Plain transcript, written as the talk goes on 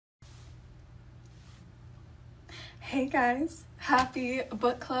Hey guys, happy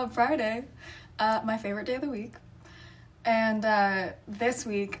book club Friday, my favorite day of the week. And this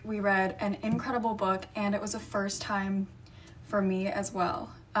week we read an incredible book, and it was a first time for me as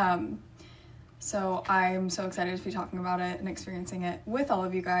well. So I'm so excited to be talking about it and experiencing it with all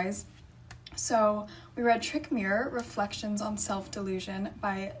of you guys. So we read Trick Mirror, Reflections on Self-Delusion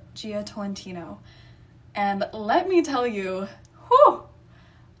by Gia Tolentino. And let me tell you,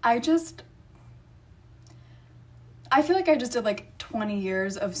 I feel like I just did like 20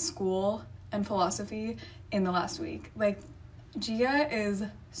 years of school and philosophy in the last week. Like, Gia is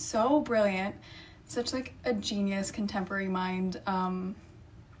so brilliant, such like a genius contemporary mind, and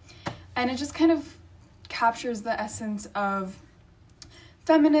it just kind of captures the essence of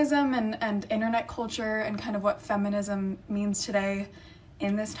feminism and internet culture and kind of what feminism means today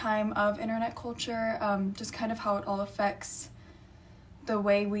in this time of internet culture, just kind of how it all affects the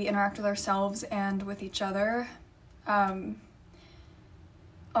way we interact with ourselves and with each other.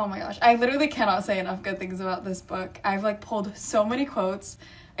 Oh my gosh, I literally cannot say enough good things about this book. I've like pulled so many quotes.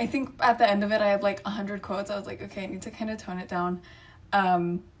 I think at the end of it I had like 100 quotes. I was like, okay, I need to kind of tone it down.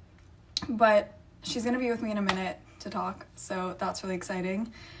 But she's gonna be with me in a minute to talk, so that's really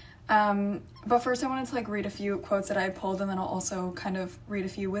exciting. But first I wanted to like read a few quotes that I pulled, and then I'll also kind of read a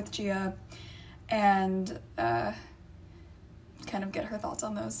few with Gia and kind of get her thoughts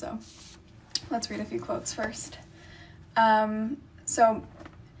on those. So let's read a few quotes first. So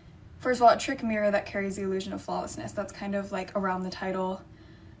first of all, a trick mirror that carries the illusion of flawlessness. That's kind of like around the title.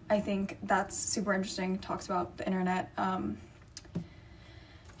 I think that's super interesting. Talks about the internet.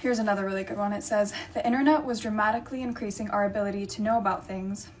 Here's another really good one. It says, the internet was dramatically increasing our ability to know about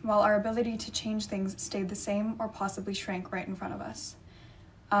things, while our ability to change things stayed the same or possibly shrank right in front of us.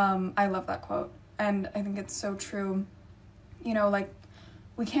 I love that quote, and I think it's so true. You know, like,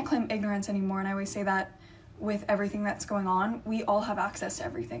 we can't claim ignorance anymore, and I always say that with everything that's going on. We all have access to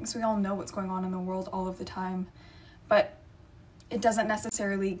everything, so we all know what's going on in the world all of the time, but it doesn't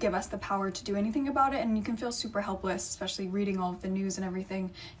necessarily give us the power to do anything about it, and you can feel super helpless, especially reading all of the news and everything,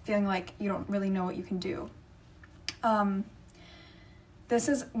 feeling like you don't really know what you can do. This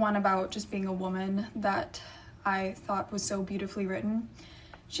is one about just being a woman that I thought was so beautifully written.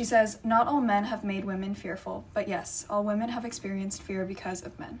 She says, not all men have made women fearful, but yes, all women have experienced fear because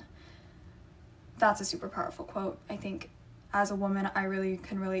of men. That's a super powerful quote. I think as a woman, I really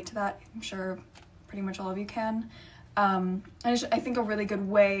can relate to that. I'm sure pretty much all of you can. I think a really good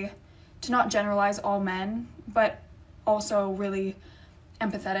way to not generalize all men, but also really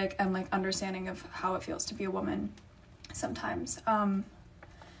empathetic and like understanding of how it feels to be a woman sometimes.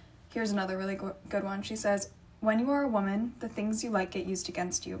 Here's another really good one. She says, when you are a woman, the things you like get used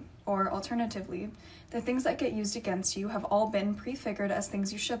against you, or alternatively, the things that get used against you have all been prefigured as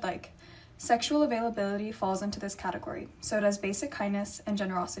things you should like. Sexual availability falls into this category, so does basic kindness and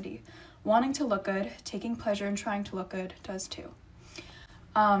generosity. Wanting to look good, taking pleasure in trying to look good does too.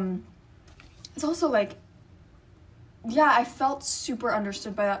 It's also like, yeah, I felt super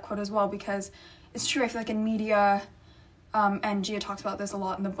understood by that quote as well, because it's true. I feel like in media, and Gia talks about this a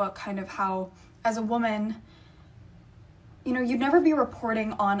lot in the book, kind of how as a woman, you know, you'd never be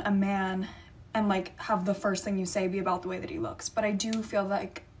reporting on a man and like have the first thing you say be about the way that he looks. But I do feel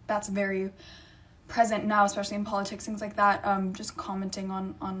like that's very present now, especially in politics, things like that, just commenting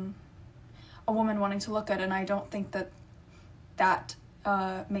on a woman wanting to look good, and I don't think that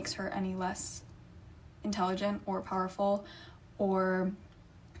makes her any less intelligent or powerful, or,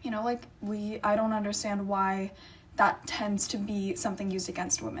 you know, like, I don't understand why that tends to be something used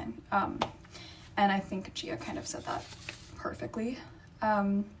against women, and I think Gia kind of said that perfectly.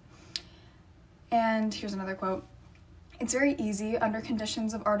 And here's another quote. It's very easy, under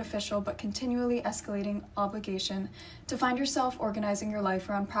conditions of artificial but continually escalating obligation, to find yourself organizing your life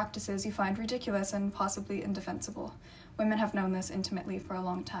around practices you find ridiculous and possibly indefensible. Women have known this intimately for a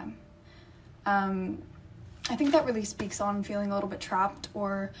long time. I think that really speaks on feeling a little bit trapped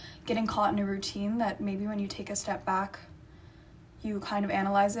or getting caught in a routine that maybe when you take a step back, you kind of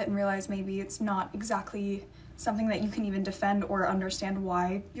analyze it and realize maybe it's not exactly something that you can even defend or understand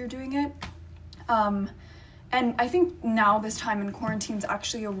why you're doing it. And I think now, this time in quarantine, is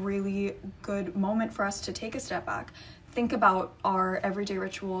actually a really good moment for us to take a step back, think about our everyday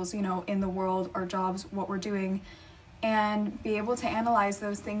rituals, you know, in the world, our jobs, what we're doing, and be able to analyze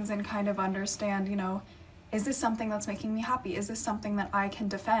those things and kind of understand, you know, is this something that's making me happy? Is this something that I can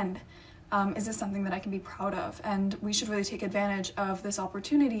defend? Is this something that I can be proud of? And we should really take advantage of this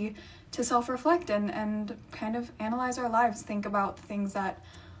opportunity to self-reflect and kind of analyze our lives, think about the things that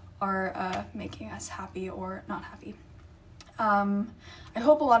are making us happy or not happy. I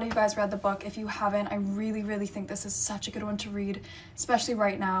hope a lot of you guys read the book. If you haven't, I really, really think this is such a good one to read, especially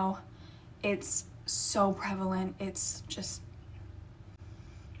right now. It's so prevalent. It's just...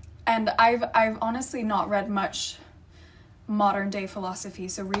 And I've honestly not read much modern day philosophy,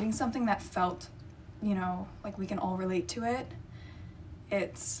 so reading something that felt, you know, like we can all relate to it,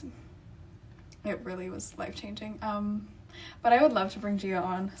 it really was life-changing. But I would love to bring Gia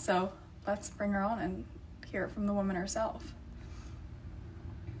on, so let's bring her on and hear it from the woman herself.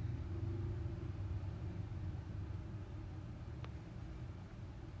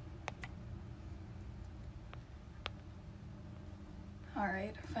 All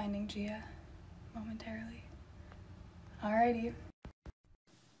right, finding Gia momentarily. Alrighty.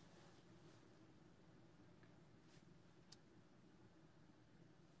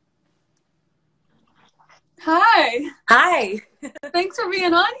 Hi. Hi. Thanks for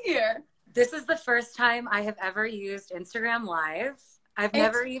being on here. This is the first time I have ever used Instagram Live. I've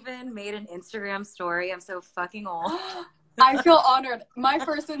never even made an Instagram story. I'm so fucking old. I feel honored. My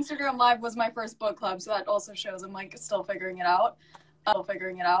first Instagram Live was my first book club, so that also shows I'm like still figuring it out. But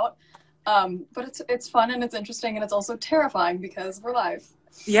it's fun and it's interesting and it's also terrifying because we're live.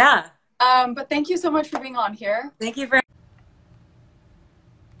 Yeah. But thank you so much for being on here. Thank you for...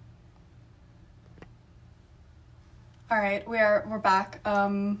 All right, we're back.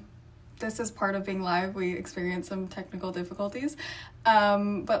 This is part of being live. We experienced some technical difficulties.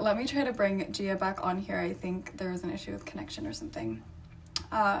 But let me try to bring Gia back on here. I think there was an issue with connection or something.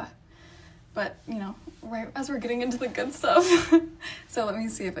 But, you know, right as we're getting into the good stuff. So let me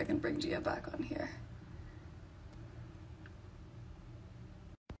see if I can bring Gia back on here.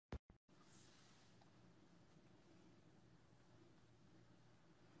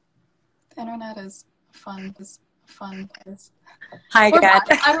 The internet is fun. Hi again.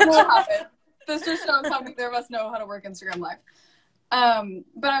 I don't know what happened. This just shows how neither of us know how to work Instagram Live.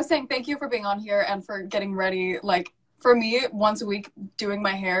 But I was saying thank you for being on here and for getting ready. Like, for me, once a week doing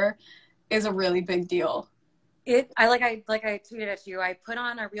my hair is a really big deal. I tweeted at you, I put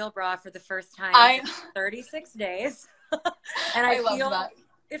on a real bra for the first time in 36 days. And I feel love that.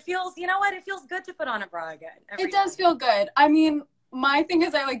 It feels, you know what? It feels good to put on a bra again. It does feel good. I mean, my thing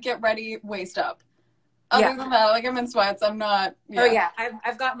is I like get ready waist up. Other than that, like I'm in sweats. I'm not. Yeah. Oh yeah,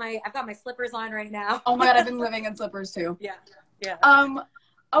 I've got my slippers on right now. Oh my god, I've been living in slippers too. Yeah.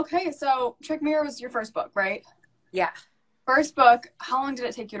 Okay, so Trick Mirror was your first book, right? Yeah. First book. How long did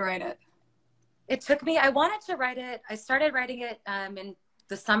it take you to write it? It took me. I wanted to write it. I started writing it in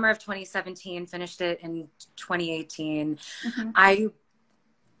the summer of 2017. Finished it in 2018. Mm-hmm.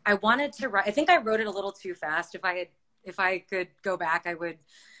 I wanted to write. I think I wrote it a little too fast. If I could go back, I would.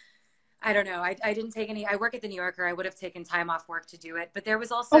 I don't know. I didn't take any. I work at the New Yorker. I would have taken time off work to do it. But there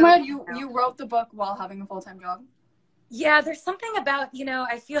was also. Oh my god, you wrote the book while having a full-time job? Yeah, there's something about,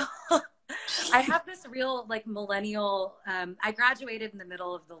 I feel I have this real like millennial. I graduated in the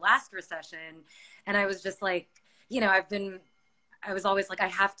middle of the last recession, and I was just like, I was always like, I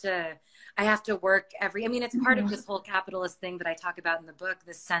have to work it's part of this whole capitalist thing that I talk about in the book,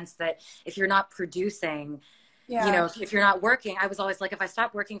 this sense that if you're not producing, if you're not working, I was always like, if I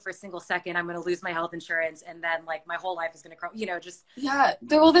stop working for a single second, I'm going to lose my health insurance. And then like my whole life is going to just. Yeah.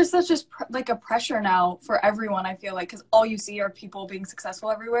 There's such like a pressure now for everyone. I feel like, cause all you see are people being successful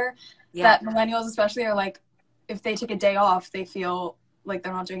everywhere. Yeah. That millennials especially are like, if they take a day off, they feel like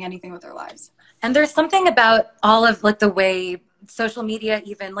they're not doing anything with their lives. And there's something about all of like the way social media,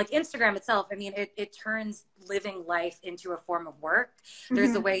 even like Instagram itself, it turns living life into a form of work.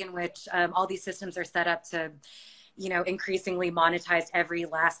 There's a way in which all these systems are set up to, increasingly monetize every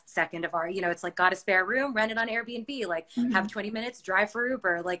last second of our, it's like, got a spare room, rent it on Airbnb, like have 20 minutes, drive for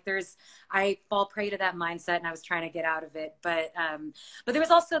Uber. Like I fall prey to that mindset and I was trying to get out of it. But there was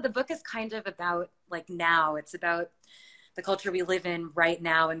also, the book is kind of about like now, it's about the culture we live in right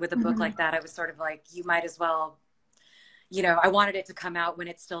now. And with a book like that, I was sort of like, you might as well, I wanted it to come out when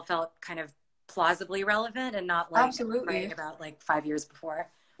it still felt kind of plausibly relevant and not like writing about like 5 years before.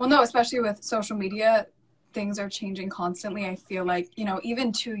 Well, no, especially with social media, things are changing constantly. I feel like,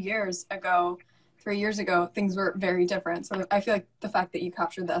 even 2 years ago, 3 years ago, things were very different. So I feel like the fact that you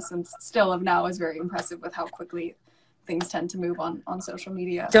captured the essence still of now is very impressive with how quickly things tend to move on social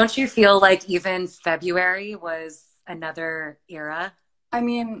media. Don't you feel like even February was another era?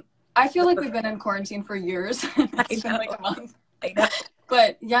 I feel like we've been in quarantine for years. It's been like a month. I know.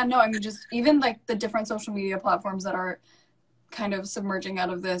 But yeah, no, just even like the different social media platforms that are kind of submerging out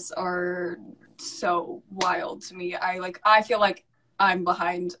of this are so wild to me. I feel like I'm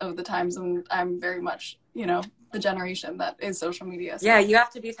behind of the times, and I'm very much, you know, the generation that is social media. So. Yeah, you have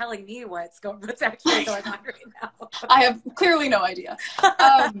to be telling me what's actually going on right now. I have clearly no idea.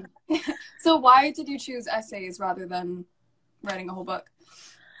 So why did you choose essays rather than writing a whole book?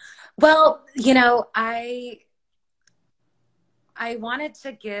 Well, you know, I wanted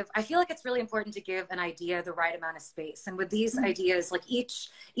to give, I feel like it's really important to give an idea the right amount of space. And with these ideas, like each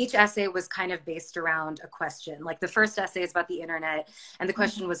essay was kind of based around a question. Like the first essay is about the internet. And the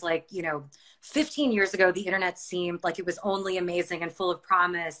question was like, you know, 15 years ago, the internet seemed like it was only amazing and full of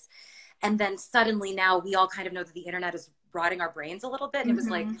promise. And then suddenly now we all kind of know that the internet is rotting our brains a little bit. And it was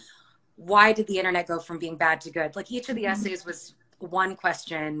like, why did the internet go from being bad to good? Like each of the essays was one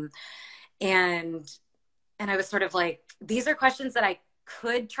question. And I was sort of like, these are questions that I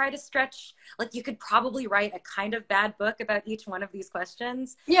could try to stretch. Like you could probably write a kind of bad book about each one of these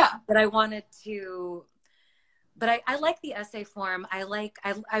questions. Yeah. But I wanted to, but I like the essay form. I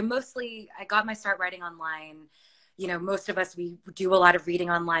got my start writing online. You know, most of us, we do a lot of reading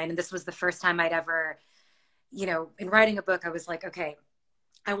online. And this was the first time I'd ever, you know, in writing a book, I was like, okay,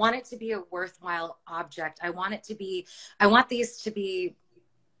 I want it to be a worthwhile object. I want it to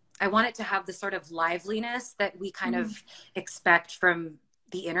have the sort of liveliness that we kind of expect from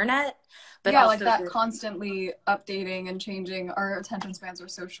the internet. But yeah, also like that constantly updating and changing. Our attention spans are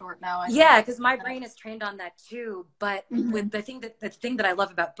so short now. Yeah, because my brain is trained on that too. But with the thing that I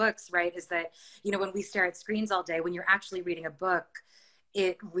love about books, right, is that, you know, when we stare at screens all day, when you're actually reading a book,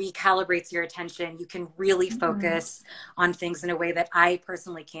 it recalibrates your attention. You can really focus on things in a way that I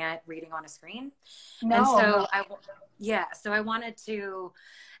personally can't reading on a screen. No. And so so I wanted to,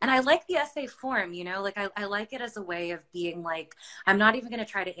 and I like the essay form, you know, like I like it as a way of being like, I'm not even going to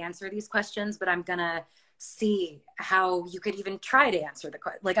try to answer these questions, but I'm going to see how you could even try to answer the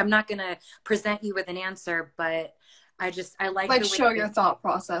question. Like, I'm not going to present you with an answer, but I like the way show your thought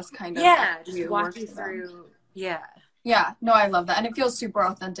process kind of. Yeah. Just walk you through. Yeah. Yeah. No, I love that. And it feels super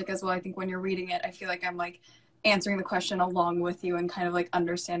authentic as well. I think when you're reading it, I feel like I'm like answering the question along with you and kind of like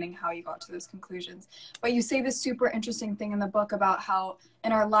understanding how you got to those conclusions. But you say this super interesting thing in the book about how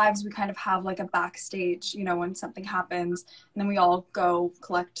in our lives we kind of have like a backstage, you know, when something happens and then we all go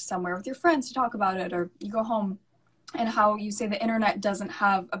collect somewhere with your friends to talk about it, or you go home, and how you say the internet doesn't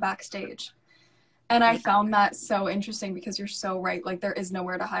have a backstage. And I found that so interesting because you're so right. Like there is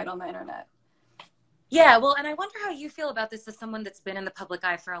nowhere to hide on the internet. Yeah, well, and I wonder how you feel about this as someone that's been in the public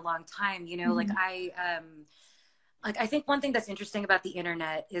eye for a long time. You know, I think one thing that's interesting about the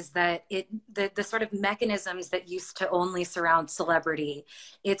internet is that the sort of mechanisms that used to only surround celebrity,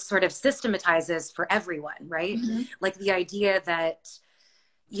 it sort of systematizes for everyone, right? Like the idea that,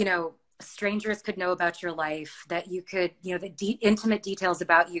 you know, strangers could know about your life, that you could, you know, the intimate details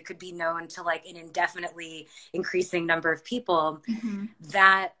about you could be known to like an indefinitely increasing number of people.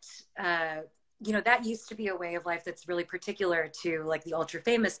 That, you know, that used to be a way of life that's really particular to like the ultra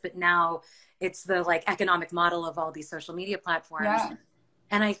famous, but now it's the like economic model of all these social media platforms. Yeah.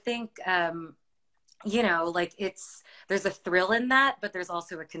 And I think, you know, like there's a thrill in that, but there's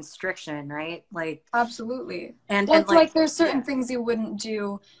also a constriction, right? Like, absolutely. And it's like there's certain things you wouldn't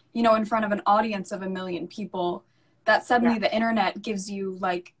do, you know, in front of an audience of 1 million people, that suddenly the internet gives you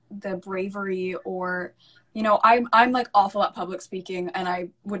like the bravery, or, you know, I'm like awful at public speaking and I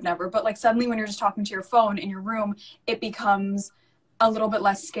would never, but like suddenly when you're just talking to your phone in your room, it becomes a little bit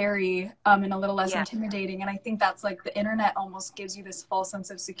less scary and a little less intimidating. And I think that's like the internet almost gives you this false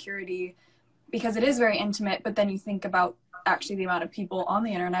sense of security because it is very intimate, but then you think about actually the amount of people on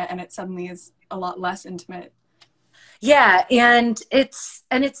the internet and it suddenly is a lot less intimate. Yeah, and it's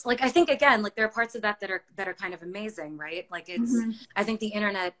like, I think again, like there are parts of that are kind of amazing, right? Like it's I think the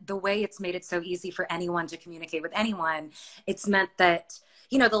internet, the way it's made it so easy for anyone to communicate with anyone, it's meant that,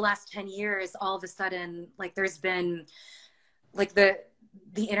 you know, the last 10 years all of a sudden, like there's been like the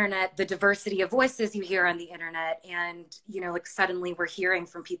internet, the diversity of voices you hear on the internet, and, you know, like suddenly we're hearing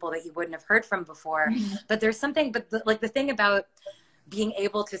from people that you wouldn't have heard from before. But there's something, but the thing about being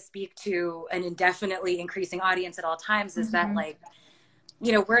able to speak to an indefinitely increasing audience at all times is that, like,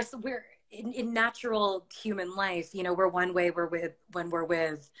 you know, we're in natural human life, you know, we're one way when we're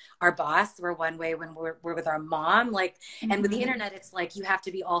with our boss, we're one way when we're with our mom, like, and with the internet, it's like you have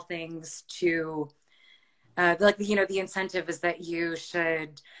to be all things to like, you know, the incentive is that you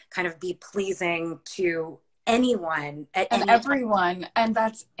should kind of be pleasing to anyone and everyone, and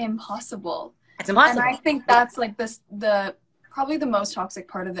that's impossible. It's impossible. And I think that's like the probably the most toxic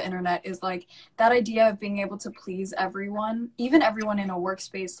part of the internet is like that idea of being able to please everyone, even everyone in a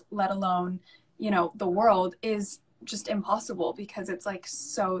workspace, let alone, you know, the world, is just impossible because it's like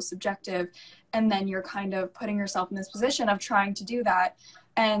so subjective. And then you're kind of putting yourself in this position of trying to do that.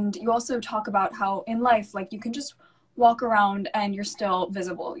 And you also talk about how in life, like you can just walk around and you're still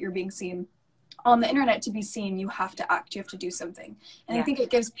visible, you're being seen. On the internet, to be seen, you have to act, you have to do something. And I think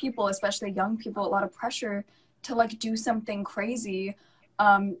it gives people, especially young people, a lot of pressure to like do something crazy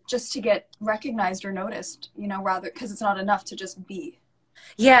just to get recognized or noticed, you know, rather because it's not enough to just be.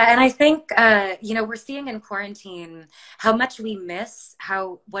 Yeah, and I think you know, we're seeing in quarantine how much we miss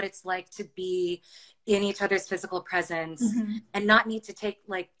what it's like to be in each other's physical presence and not need to take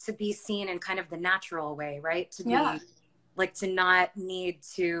like to be seen in kind of the natural way, right? To be like to not need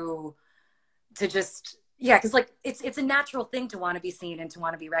to just because like it's a natural thing to want to be seen and to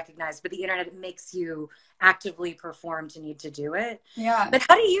want to be recognized, but the internet makes you actively perform to need to do it. But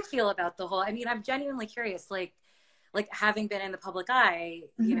how do you feel about the whole, I mean, I'm genuinely curious, like having been in the public eye,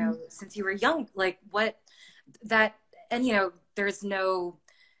 you know, since you were young, like what that, and you know, there's no,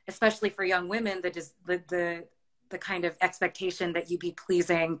 especially for young women, that is the kind of expectation that you be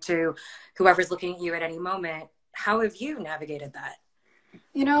pleasing to whoever's looking at you at any moment. How have you navigated that?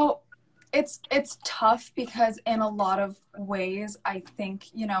 You know, it's tough because in a lot of ways, I think,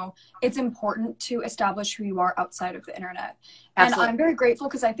 you know, it's important to establish who you are outside of the internet. Absolutely. And I'm very grateful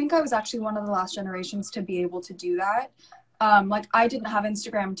because I think I was actually one of the last generations to be able to do that. Like I didn't have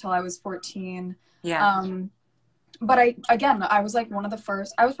Instagram until I was 14. But I was like one of the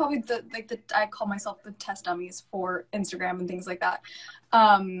first. I was probably I call myself the test dummies for Instagram and things like that.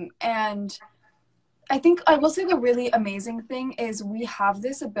 And I think I will say the really amazing thing is we have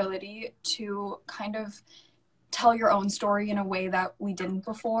this ability to kind of tell your own story in a way that we didn't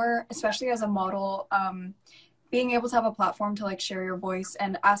before, especially as a model. Being able to have a platform to like share your voice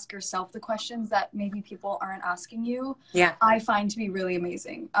and ask yourself the questions that maybe people aren't asking you, I find to be really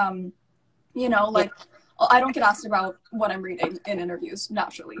amazing. You know, like I don't get asked about what I'm reading in interviews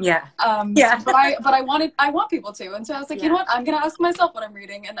naturally. But I want people to, and so I was like, you know what, I'm gonna ask myself what I'm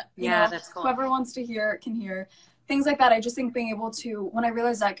reading, and you know, that's cool. Whoever wants to hear can hear things like that. I just think being able to, when I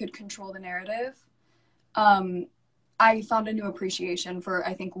realized I could control the narrative, I found a new appreciation for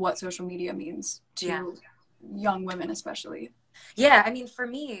I think what social media means to young women, especially. I mean, for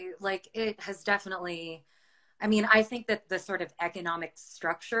me, like it has definitely, I mean, I think that the sort of economic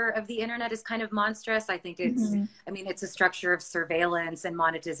structure of the internet is kind of monstrous. I think it's, I mean, it's a structure of surveillance and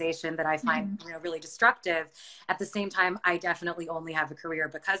monetization that I find, you know, really destructive. At the same time, I definitely only have a career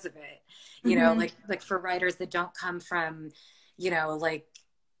because of it. You know, like for writers that don't come from, you know, like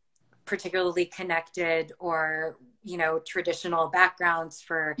particularly connected or, you know, traditional backgrounds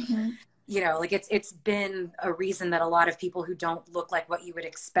for, you know, like it's been a reason that a lot of people who don't look like what you would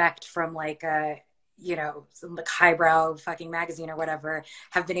expect from like a, you know, some like highbrow fucking magazine or whatever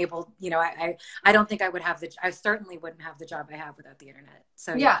have been able, you know, I don't think I would have I certainly wouldn't have the job I have without the internet.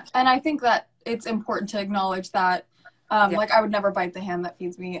 So and I think that it's important to acknowledge that like I would never bite the hand that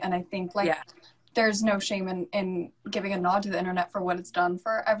feeds me, and I think like there's no shame in giving a nod to the internet for what it's done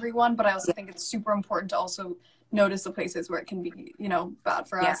for everyone, but I also think it's super important to also notice the places where it can be, you know, bad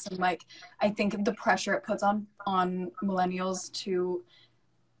for us. And like I think the pressure it puts on millennials to,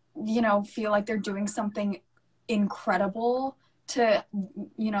 you know, feel like they're doing something incredible to,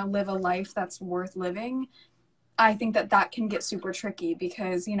 you know, live a life that's worth living. I think that can get super tricky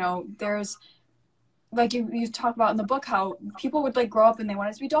because, you know, there's like you talk about in the book how people would like grow up and they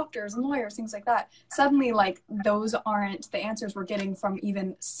wanted to be doctors and lawyers, things like that. Suddenly, like those aren't the answers we're getting from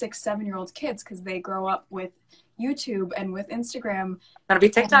even 6-7-year-old kids because they grow up with YouTube and with Instagram. Gotta be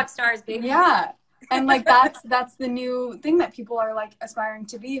TikTok stars, baby. And like that's the new thing that people are like aspiring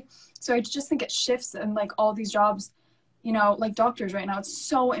to be. So I just think it shifts, and like all these jobs, you know, like doctors right now, it's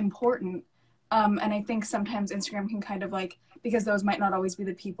so important. And I think sometimes Instagram can kind of like, because those might not always be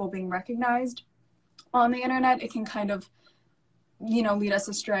the people being recognized on the internet, it can kind of, you know, lead us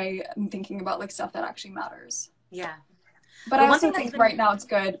astray in thinking about like stuff that actually matters. But I also think right now it's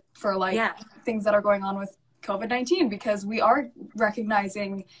good for like things that are going on with COVID-19 because we are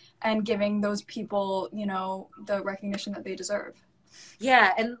recognizing and giving those people, you know, the recognition that they deserve.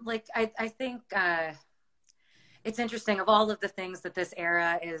 And like I think it's interesting of all of the things that this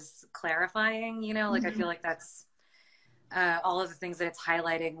era is clarifying, you know, like I feel like that's all of the things that it's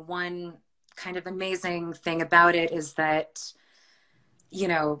highlighting. One kind of amazing thing about it is that, you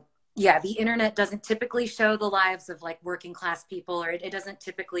know, the internet doesn't typically show the lives of like working class people, or it doesn't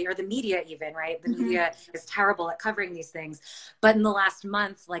typically, or the media even, right? The media is terrible at covering these things. But in the last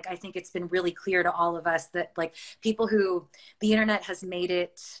month, like, I think it's been really clear to all of us that like people who the internet has made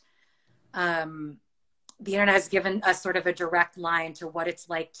it, the internet has given us sort of a direct line to what it's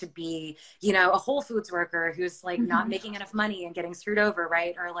like to be, you know, a Whole Foods worker who's like not making enough money and getting screwed over,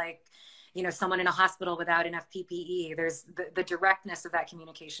 right? Or like, you know, someone in a hospital without enough PPE. There's the directness of that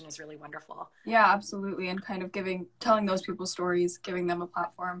communication is really wonderful. Yeah, absolutely. And kind of telling those people stories, giving them a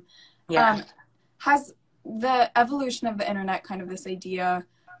platform. Yeah. Has the evolution of the internet, kind of this idea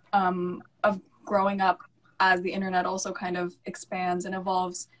of growing up as the internet also kind of expands and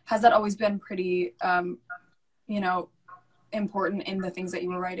evolves, has that always been pretty, you know, important in the things that you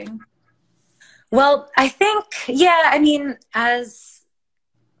were writing? Well, I think, yeah, I mean,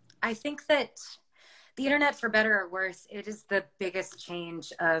 I think that the internet, for better or worse, it is the biggest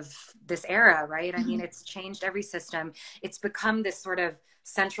change of this era, right? I mean, it's changed every system. It's become this sort of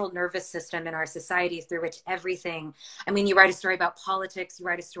central nervous system in our society through which everything, I mean, you write a story about politics, you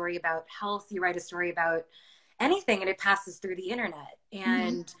write a story about health, you write a story about anything, and it passes through the internet.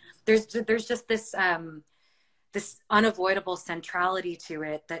 And there's just this, this unavoidable centrality to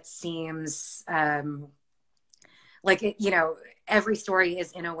it that seems, like, you know, every story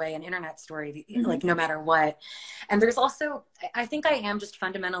is in a way an internet story, like no matter what. And there's also, I think I am just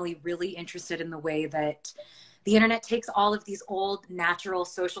fundamentally really interested in the way that the internet takes all of these old natural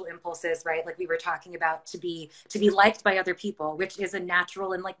social impulses, right? Like we were talking about, to be liked by other people, which is a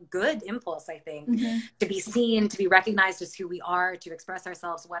natural and like good impulse, I think, to be seen, to be recognized as who we are, to express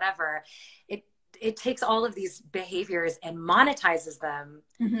ourselves, whatever. It takes all of these behaviors and monetizes them.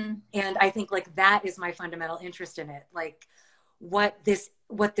 And I think like that is my fundamental interest in it. Like what this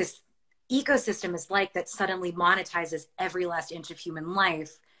ecosystem is like that suddenly monetizes every last inch of human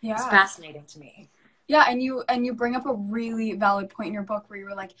life is fascinating to me. Yeah, and you bring up a really valid point in your book where you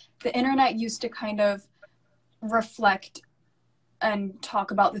were like, the internet used to kind of reflect and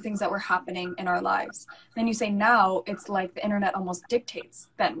talk about the things that were happening in our lives. Then you say now it's like the internet almost dictates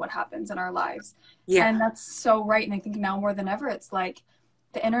then what happens in our lives. Yeah. And that's so right. And I think now more than ever, it's like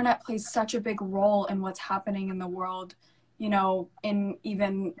the internet plays such a big role in what's happening in the world, you know, in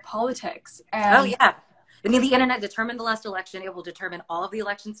even politics. And oh yeah. I mean, the internet determined the last election. It will determine all of the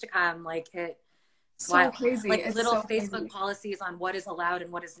elections to come. Like so wild. Crazy. Like it's little so Facebook crazy. policies on what is allowed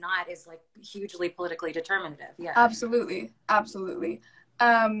and what is not is like hugely politically determinative. Yeah. Absolutely.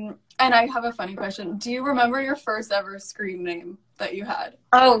 And I have a funny question. Do you remember your first ever screen name that you had?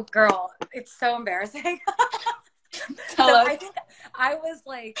 Oh, girl, it's so embarrassing. Tell us. I think I was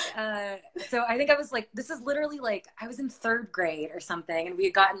like, this is literally like, I was in 3rd grade or something, and we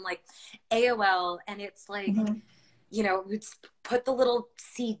had gotten like AOL, and it's like, you know, we'd put the little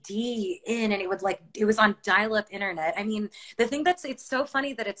CD in, and it was on dial-up internet. I mean, it's so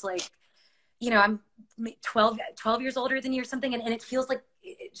funny that it's like, you know, I'm 12 years older than you or something. And it feels like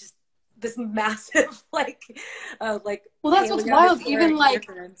it just this massive, well, that's what's wild. Even like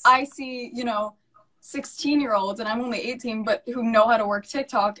difference. I see, you know, 16-year-olds, and I'm only 18, but who know how to work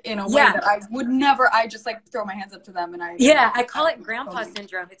TikTok in a way that I would never. I just like throw my hands up to them, and I call it grandpa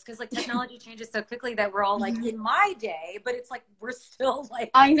syndrome. It's because like technology changes so quickly that we're all like in my day, but it's like we're still like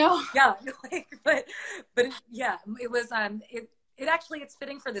I know, but yeah, it was It actually, it's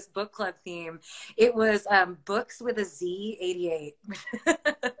fitting for this book club theme. It was Books with a Z 88.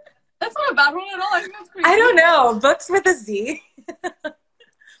 That's not a bad one at all. I think that's pretty I don't know. Books with a Z.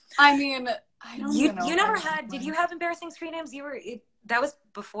 I mean, I don't know. You never had, did you have embarrassing screen names? That was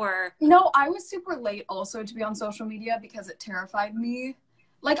before. No, I was super late also to be on social media because it terrified me.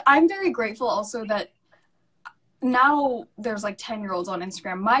 Like, I'm very grateful also that now there's like 10-year-olds on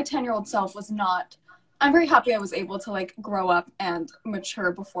Instagram. My 10-year-old self was not. I'm very happy I was able to like grow up and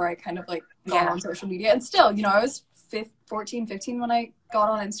mature before I kind of like got on social media. And still, you know, I was 14, 15 when I got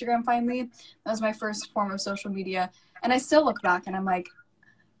on Instagram finally. That was my first form of social media. And I still look back and I'm like,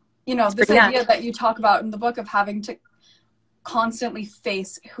 you know, this idea that you talk about in the book of having to constantly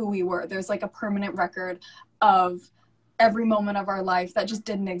face who we were. There's like a permanent record of every moment of our life that just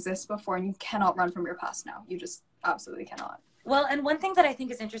didn't exist before, and you cannot run from your past now. You just absolutely cannot. Well, and one thing that I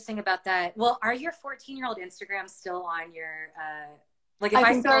think is interesting about that, are your 14-year-old Instagrams still on your, like if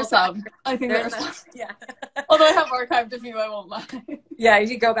I think there are some. I think there are some. Yeah. Although I have archived a few, I won't lie. Yeah,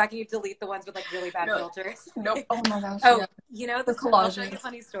 you go back and you delete the ones with like really bad filters. Nope. Oh my gosh. Oh, you know, the collages. I'll tell you a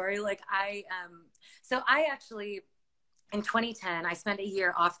funny story. Like I actually, in 2010, I spent a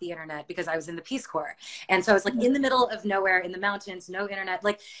year off the internet because I was in the Peace Corps. And so I was like in the middle of nowhere, in the mountains, no internet.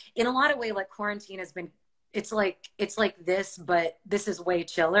 Like in a lot of ways, like quarantine has been, it's like this, but this is way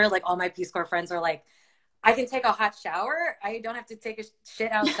chiller. Like all my Peace Corps friends are like, I can take a hot shower. I don't have to take a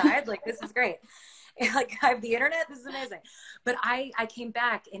shit outside. Like, this is great. Like, I have the internet. This is amazing. But I came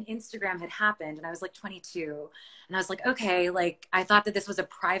back and Instagram had happened and I was like 22 and I was like, okay, like I thought that this was a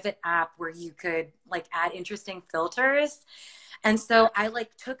private app where you could like add interesting filters. And so I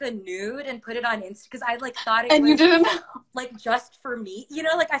like took a nude and put it on Insta because I like thought it And was you didn't like just for me, you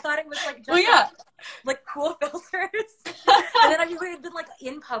know, like I thought it was like just well, yeah. like cool filters. And then I had been like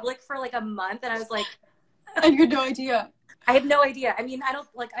in public for like a month and I was like, and you had no idea. I had no idea. I mean, I don't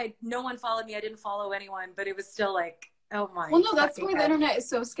like, no one followed me. I didn't follow anyone, but it was still like, oh my. Well, no, that's why the internet is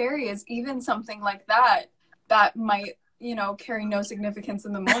so scary, is even something like that might, you know, carry no significance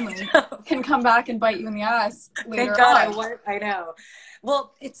in the moment can come back and bite you in the ass later. Thank God I know.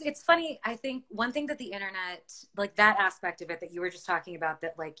 Well, it's funny. I think one thing that the internet, like that aspect of it that you were just talking about,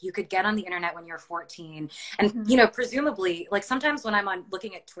 that like you could get on the internet when you're 14 and, you know, presumably like sometimes when I'm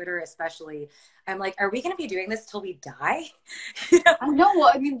looking at Twitter, especially, I'm like, are we going to be doing this till we die? You know? I know.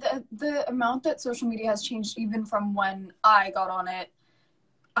 Well, I mean, the amount that social media has changed even from when I got on it,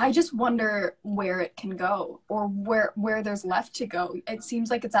 I just wonder where it can go or where there's left to go. It seems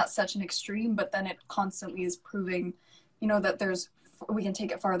like it's at such an extreme, but then it constantly is proving, you know, that we can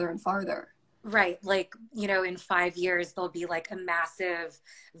take it farther and farther. Right. Like, you know, in 5 years, there'll be like a massive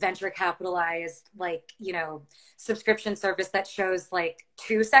venture capitalized, like, you know, subscription service that shows like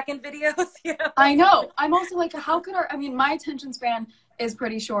 2-second videos, you know? I know. I'm also like, I mean, my attention span is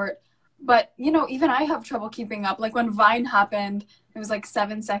pretty short, but, you know, even I have trouble keeping up. Like when Vine happened, it was like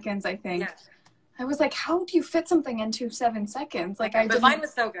 7 seconds, I think. Yeah. I was like, how do you fit something into 7 seconds? Like, but Vine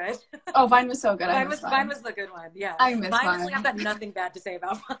was so good. Oh, Vine was so good. Vine was the good one. Yeah. I miss Vine. I've got nothing bad to say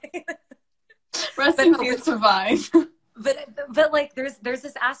about Vine. Rest in peace to Vine. But like there's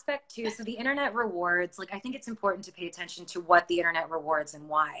this aspect too. So the internet rewards, like I think it's important to pay attention to what the internet rewards and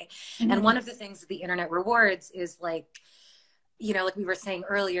why. Mm-hmm. And one of the things that the internet rewards is like, you know, like we were saying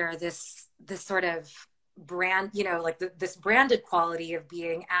earlier, this sort of brand, you know, like this branded quality of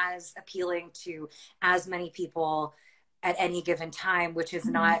being as appealing to as many people at any given time, which is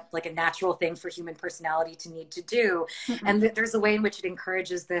not like a natural thing for human personality to need to do. Mm-hmm. And there's a way in which it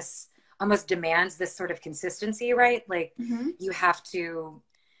encourages this, almost demands this sort of consistency, right? Like you have to,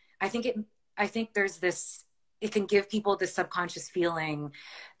 I think there's this, it can give people this subconscious feeling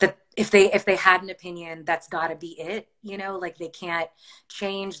that if they had an opinion, that's gotta be it, you know, like they can't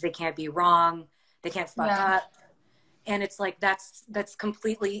change, they can't be wrong, they can't fuck up. And it's like, that's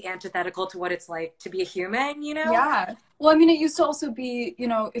completely antithetical to what it's like to be a human, you know? Yeah. Well, I mean, it used to also be, you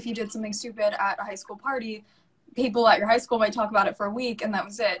know, if you did something stupid at a high school party, people at your high school might talk about it for a week and that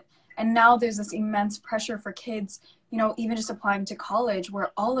was it. And now there's this immense pressure for kids, you know, even just applying to college,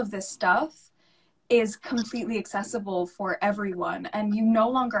 where all of this stuff is completely accessible for everyone. And you no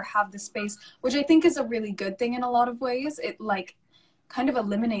longer have the space, which I think is a really good thing in a lot of ways. It like kind of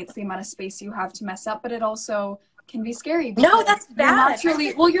eliminates the amount of space you have to mess up, but it also can be scary. No, that's bad.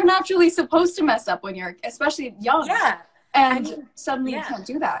 You're naturally supposed to mess up when you're, especially young. Yeah. And I mean, suddenly you can't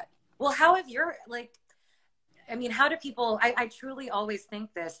do that. Well, how have your, like, I mean, how do people, I truly always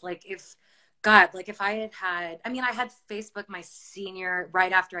think this, like if I had, I mean, I had Facebook my senior,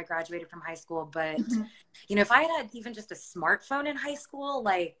 right after I graduated from high school, but you know, if I had even just a smartphone in high school,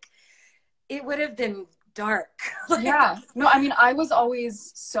 like it would have been dark. Like, yeah. No, I mean, I was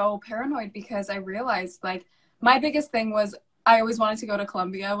always so paranoid because I realized like my biggest thing was I always wanted to go to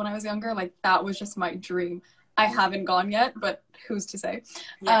Columbia when I was younger. Like that was just my dream. I haven't gone yet, but who's to say?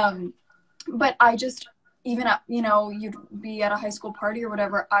 Yeah. But I just, even at, you know, you'd be at a high school party or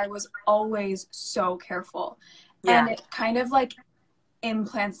whatever, I was always so careful. Yeah. And it kind of like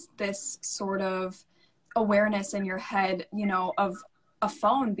implants this sort of awareness in your head, you know, of a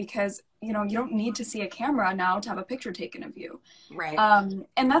phone, because, you know, you don't need to see a camera now to have a picture taken of you. Right.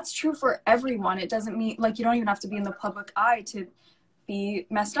 And that's true for everyone. It doesn't mean, like, you don't even have to be in the public eye to be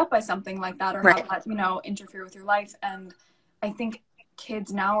messed up by something like that or have that, you know, interfere with your life. And I think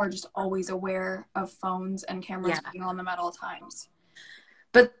kids now are just always aware of phones and cameras being on them at all times.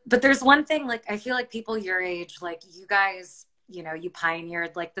 But there's one thing, like, I feel like people your age, like you guys, you know, you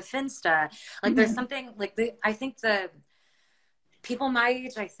pioneered like the Finsta, like there's something like I think the people my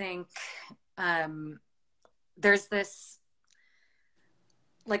age, I think there's this,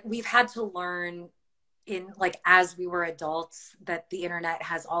 like, we've had to learn in, like, as we were adults, that the internet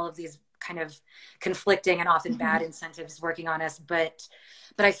has all of these kind of conflicting and often bad incentives working on us. But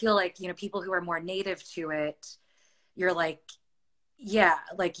I feel like, you know, people who are more native to it, you're like, yeah,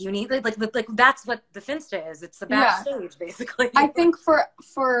 like you need, like that's what the Finsta is. It's the backstage, basically. I think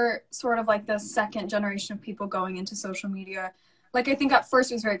for sort of like the second generation of people going into social media, like, I think at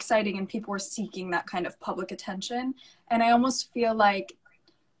first it was very exciting and people were seeking that kind of public attention. And I almost feel like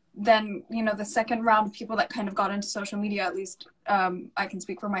then, you know, the second round of people that kind of got into social media, at least I can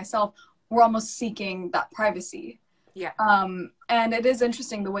speak for myself, were almost seeking that privacy. Yeah. And it is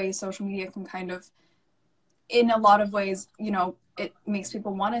interesting the way social media can kind of, in a lot of ways, you know, it makes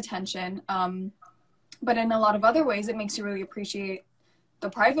people want attention. But in a lot of other ways, it makes you really appreciate the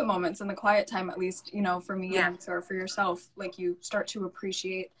private moments and the quiet time, at least, you know, for me and or for yourself. Like, you start to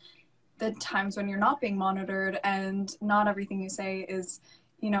appreciate the times when you're not being monitored and not everything you say is,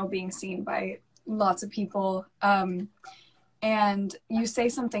 you know, being seen by lots of people. And you say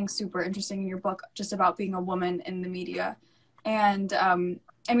something super interesting in your book just about being a woman in the media. And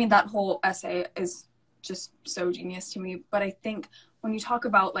I mean, that whole essay is just so genius to me. But I think when you talk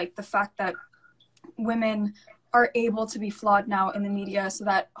about like the fact that women are able to be flawed now in the media, so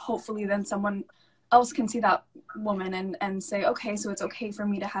that hopefully then someone else can see that woman and say, okay, so it's okay for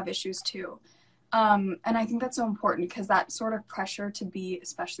me to have issues too. And I think that's so important, because that sort of pressure to be,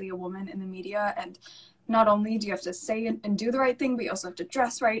 especially a woman in the media, and not only do you have to say and do the right thing, but you also have to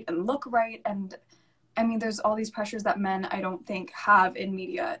dress right and look right. And I mean, there's all these pressures that men, I don't think, have in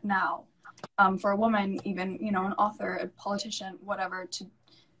media now. For a woman, even, you know, an author, a politician, whatever, to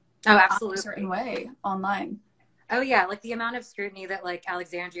act a certain way online. Oh yeah, like the amount of scrutiny that like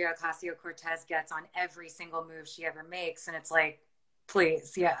Alexandria Ocasio-Cortez gets on every single move she ever makes, and it's like,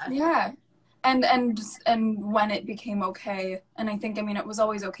 please, yeah. And when it became okay, and I think, I mean, it was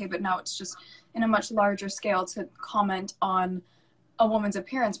always okay, but now it's just in a much larger scale to comment on a woman's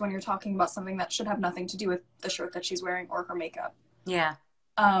appearance when you're talking about something that should have nothing to do with the shirt that she's wearing or her makeup. Yeah.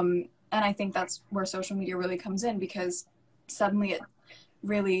 And I think that's where social media really comes in, because suddenly it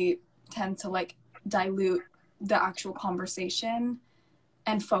really tends to like dilute the actual conversation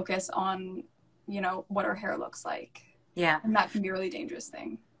and focus on, you know, what her hair looks like. Yeah. And that can be a really dangerous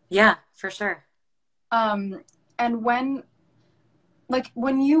thing. Yeah, for sure. And when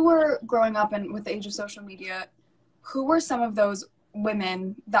you were growing up and with the age of social media, who were some of those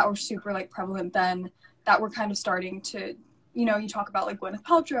women that were super like prevalent then, that were kind of starting to, you know, you talk about like Gwyneth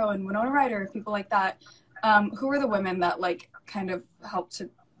Paltrow and Winona Ryder, people like that. Who were the women that like kind of helped to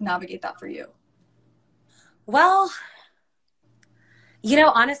navigate that for you? Well, you know,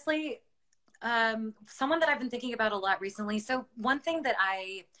 honestly, someone that I've been thinking about a lot recently. So one thing that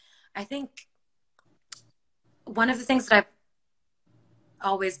I think one of the things that I've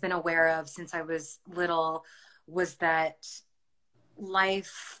always been aware of since I was little was that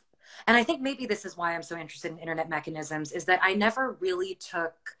life, and I think maybe this is why I'm so interested in internet mechanisms, is that I never really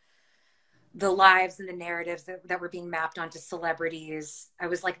took the lives and the narratives that were being mapped onto celebrities. I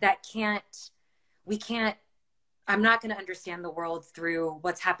was like, I'm not going to understand the world through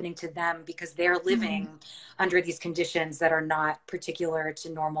what's happening to them, because they're living under these conditions that are not particular to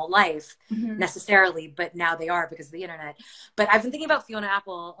normal life necessarily, but now they are because of the internet. But I've been thinking about Fiona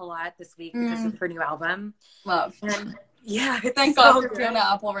Apple a lot this week because of her new album. Love. And yeah, thank God for Fiona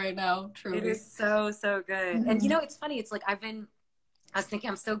Apple right now. Truly. It is so, so good. And you know, it's funny. It's like I was thinking,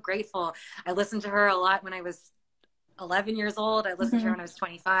 I'm so grateful. I listened to her a lot when I was 11 years old. I listened to her when I was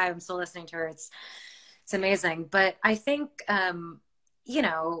 25. I'm still listening to her. It's amazing. But I think, you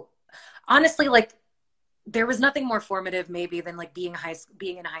know, honestly, like there was nothing more formative maybe than like being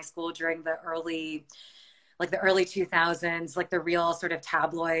in high school during the early 2000s, like the real sort of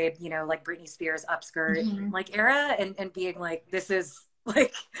tabloid, you know, like Britney Spears upskirt like era, and being like, this is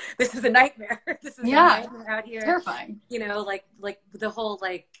a nightmare. This is a nightmare out here. Terrifying. You know, like the whole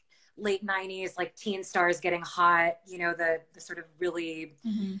like late 90s, like teen stars getting hot, you know, the sort of really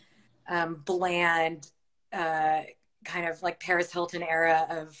bland, kind of like Paris Hilton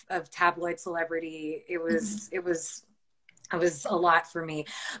era of tabloid celebrity. It was a lot for me.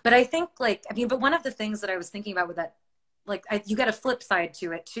 But I think like, I mean, but one of the things that I was thinking about with that, like you got a flip side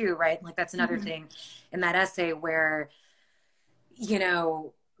to it too, right? Like that's another thing in that essay where, you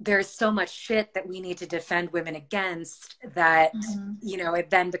know, there's so much shit that we need to defend women against that, you know, it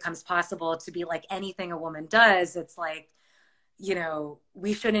then becomes possible to be like, anything a woman does, it's like, you know,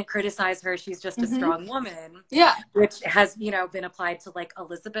 we shouldn't criticize her. She's just a strong woman. Yeah. Which has, you know, been applied to like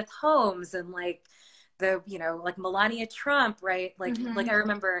Elizabeth Holmes and like the, you know, like Melania Trump, right? Like, like I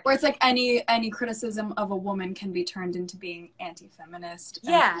remember where it's like any criticism of a woman can be turned into being anti-feminist.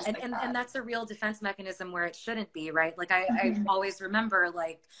 Yeah. And that's a real defense mechanism where it shouldn't be, right? Like I always remember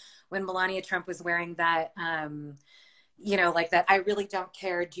like when Melania Trump was wearing that, you know, like that I really don't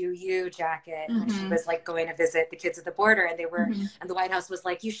care, do you jacket when she was like going to visit the kids at the border, and they were, and the White House was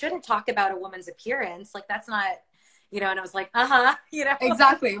like, you shouldn't talk about a woman's appearance. Like that's not, you know, and I was like, you know.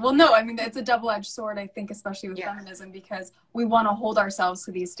 Exactly. Well, no, I mean, it's a double-edged sword, I think, especially with feminism, because we want to hold ourselves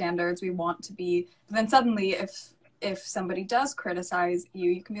to these standards. We want to be, but then suddenly if if somebody does criticize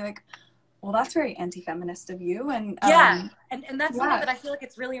you, you can be like, well, that's very anti-feminist of you. And yeah. And that's yeah. something that I feel like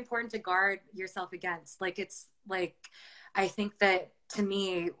it's really important to guard yourself against. Like, it's like, I think that to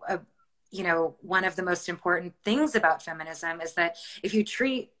me, you know, one of the most important things about feminism is that if you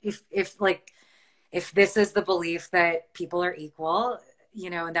treat, if this is the belief that people are equal, you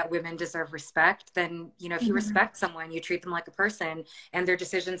know, and that women deserve respect, then, you know, if you respect someone, you treat them like a person, and their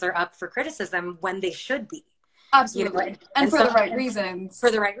decisions are up for criticism when they should be. Absolutely. You know, and for the right reasons. For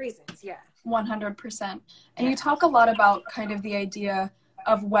the right reasons, yeah. 100%. And you talk a lot about kind of the idea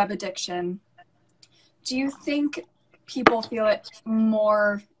of web addiction. Do you think people feel it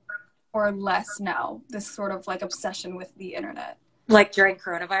more or less now, this sort of like obsession with the internet? Like during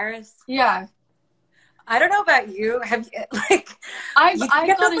coronavirus? Yeah. I don't know about you. Have you, like, I've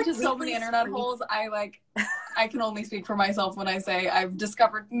gone into so many internet holes. I can only speak for myself when I say I've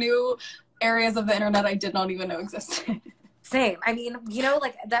discovered new areas of the internet I did not even know existed. Same. I mean, you know,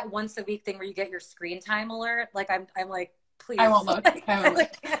 like that once a week thing where you get your screen time alert. Like I'm like, please. I won't look.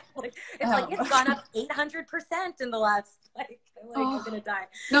 It's gone up 800% in the last I'm gonna die.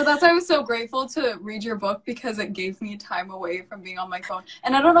 No, that's why I was so grateful to read your book, because it gave me time away from being on my phone.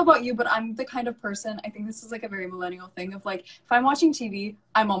 And I don't know about you, but I'm the kind of person, I think this is like a very millennial thing of like, if I'm watching TV,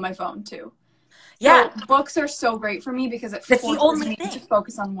 I'm on my phone too. Yeah. So books are so great for me because it forces me to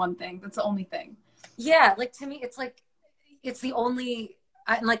focus on one thing. That's the only thing. Yeah, like to me, it's like, it's the only,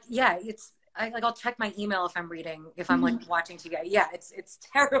 I'll check my email if I'm reading, if I'm like watching TV. Yeah, it's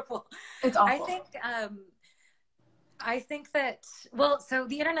terrible. It's awful. I think that, well, so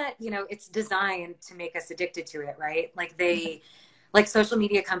the internet, you know, it's designed to make us addicted to it, right? Like like social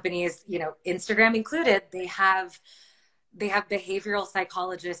media companies, you know, Instagram included, they have behavioral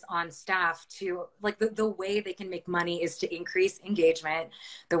psychologists on staff to, like, the way they can make money is to increase engagement.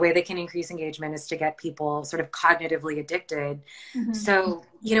 The way they can increase engagement is to get people sort of cognitively addicted. So,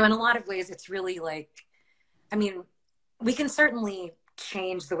 you know, in a lot of ways, it's really like, I mean, we can certainly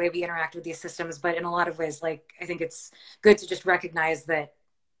change the way we interact with these systems, but in a lot of ways, like, I think it's good to just recognize that,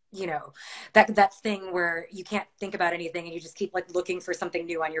 you know, that thing where you can't think about anything and you just keep like looking for something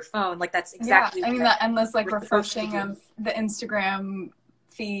new on your phone. Like that's exactly. Yeah, I mean that endless like refreshing of the Instagram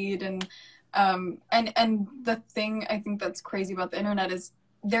feed and the thing I think that's crazy about the internet is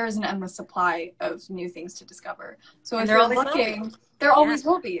there is an endless supply of new things to discover. So if you're looking, there always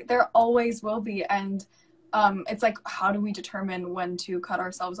will be. There always will be. And it's like, how do we determine when to cut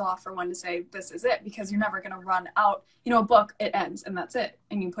ourselves off or when to say this is it? Because you're never going to run out. You know, a book, it ends and that's it,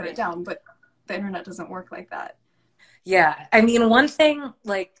 and you put it down. But the internet doesn't work like that. Yeah, I mean, one thing,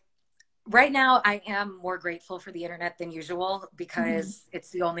 like right now, I am more grateful for the internet than usual because it's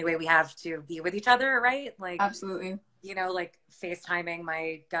the only way we have to be with each other, right? Like, absolutely. You know, like FaceTiming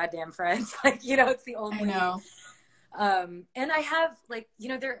my goddamn friends, like, you know, it's the only. I know. And I have like, you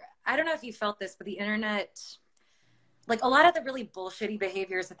know, I don't know if you felt this, but the internet, like a lot of the really bullshitty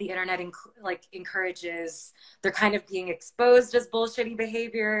behaviors that the internet encourages, they're kind of being exposed as bullshitty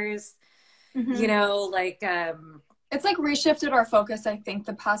behaviors, you know, like, it's like reshifted our focus. I think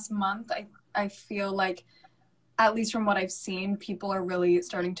the past month, I feel like, at least from what I've seen, people are really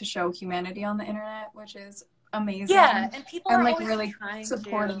starting to show humanity on the internet, which is amazing. Yeah. And people are like really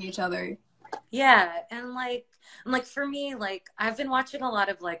supporting each other. Yeah. And like for me, like I've been watching a lot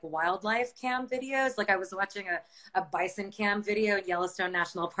of like wildlife cam videos. Like I was watching a bison cam video in Yellowstone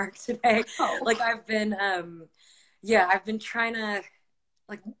National Park today. Like I've been trying to,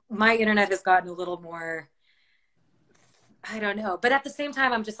 like, my internet has gotten a little more, I don't know. But at the same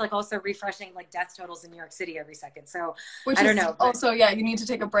time, I'm just like also refreshing like death totals in New York City every second. So I don't know. Also, yeah, you need to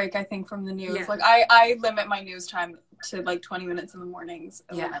take a break, I think, from the news. Yeah. Like I limit my news time to like 20 minutes in the mornings.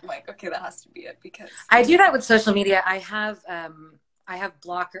 And then I'm like, okay, that has to be it, because I do that with social media. I have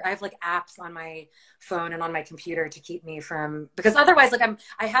like apps on my phone and on my computer to keep me from, because otherwise like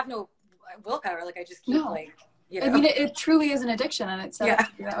I have no willpower. Like I just keep like, you know. I mean, it truly is an addiction, and it's set up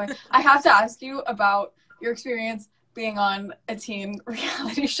to be that way. I have to ask you about your experience being on a teen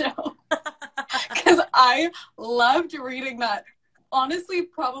reality show, because I loved reading that. Honestly,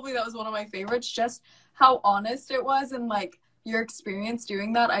 probably that was one of my favorites, just how honest it was, and like your experience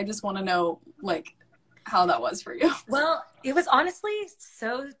doing that. I just want to know like how that was for you. Well, it was honestly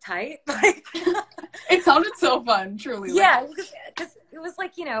so tight. Like it sounded so fun, truly. Yeah, because it was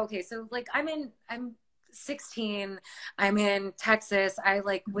like, you know, okay, so like I'm 16, I'm in Texas. I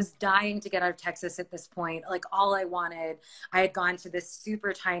like was dying to get out of Texas at this point. Like all I wanted, I had gone to this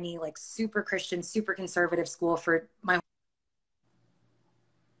super tiny, like super Christian, super conservative school for my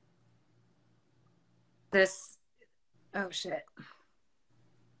oh shit.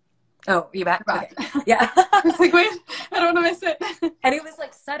 Oh, you back? We're Okay. back. Yeah. I was like, wait, I don't want to miss it. And it was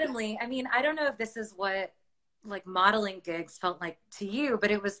like suddenly, I mean, I don't know if this is what like modeling gigs felt like to you,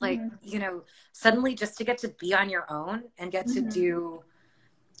 but it was like, Mhm. you know, suddenly just to get to be on your own and get to Mhm. do,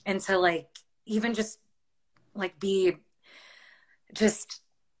 and to like even just like be just,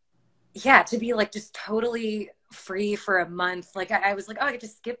 yeah, to be like just totally free for a month. Like I was like, oh, I get to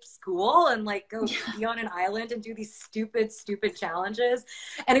skip school and like go Yeah. be on an island and do these stupid challenges.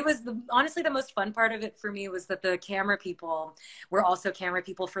 And it was honestly the most fun part of it for me was that the camera people were also camera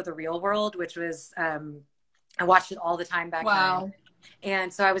people for The Real World, which was I watched it all the time back then. Wow.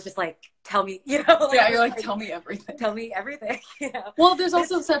 And so I was just like, tell me, you know, like Yeah, I you're was like, like, tell me everything. tell me everything, you know. Well, there's But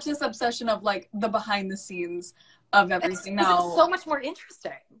also such this obsession of like the behind the scenes of everything it's now. so much more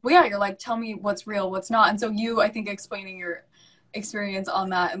interesting. Well, yeah, you're like, tell me what's real, what's not. And so you, I think, explaining your experience on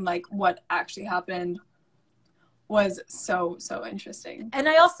that and like what actually happened was so, so interesting. And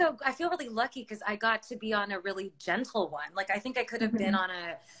I feel really lucky because I got to be on a really gentle one. Like I think I could have been Mhm. on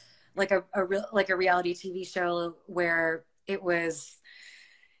a reality TV show where it was,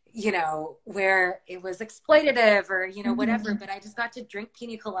 you know, where it was exploitative or, you know, whatever. Mhm. But I just got to drink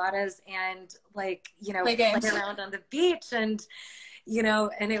pina coladas and like, you know, Play play games. around on the beach and, you know,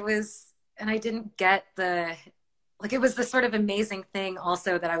 and I didn't get like, it was this sort of amazing thing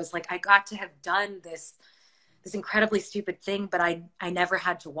also that I was like, I got to have done this incredibly stupid thing, but I never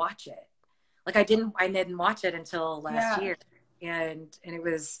had to watch it. Like I didn't watch it until last Yeah. year. And it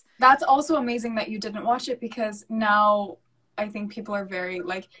was, That's also amazing that you didn't watch it because now I think people are very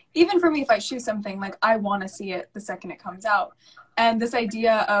like, even for me, if I choose something, like I want to see it the second it comes out. And this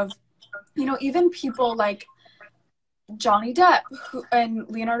idea of, you know, even people like Johnny Depp and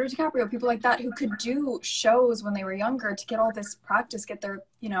Leonardo DiCaprio, people like that who could do shows when they were younger to get all this practice, get their,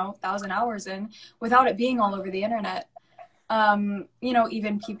 you know, 1,000 hours in without it being all over the internet. You know,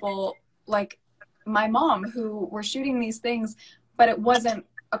 even people like my mom who were shooting these things, but it wasn't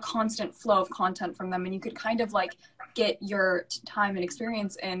a constant flow of content from them. And you could kind of like get your time and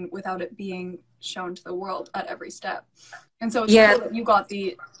experience in without it being shown to the world at every step. And so it's yeah, cool that you got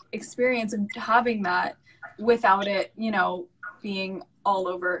the experience of having that without it, you know, being all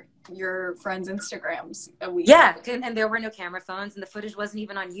over your friends' Instagrams a week. yeah. And there were no camera phones and the footage wasn't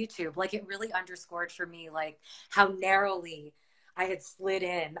even on YouTube. Like it really underscored for me, like how narrowly I had slid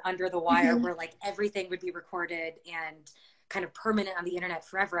in under the wire Mm-hmm. where like everything would be recorded and kind of permanent on the internet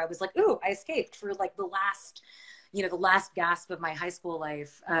forever. I was like, ooh, I escaped for like the last gasp of my high school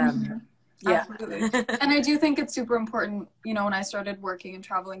life. Mm-hmm. Yeah. Absolutely. And I do think it's super important, you know, when I started working and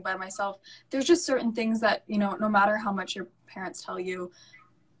traveling by myself, there's just certain things that, you know, no matter how much your parents tell you,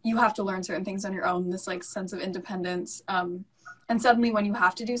 you have to learn certain things on your own, this like sense of independence. And suddenly when you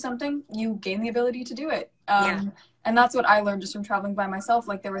have to do something, you gain the ability to do it. Yeah. And that's what I learned just from traveling by myself.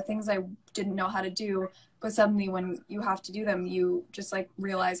 Like there were things I didn't know how to do, but suddenly when you have to do them, you just like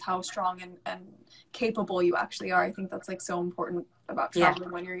realize how strong and capable you actually are. I think that's like so important about Yeah.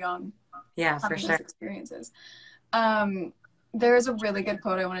 traveling when you're young, Yeah, for having sure. those experiences. There's a really good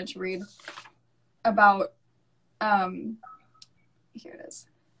quote I wanted to read about, here it is.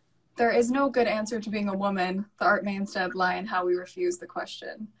 There is no good answer to being a woman. The art may instead lie in how we refuse the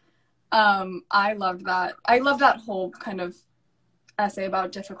question. I loved that. I love that whole kind of essay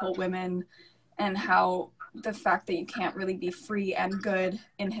about difficult women and how the fact that you can't really be free and good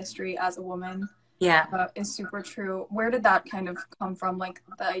in history as a woman Yeah. is super true. Where did that kind of come from? Like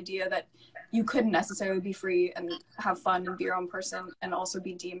the idea that you couldn't necessarily be free and have fun and be your own person and also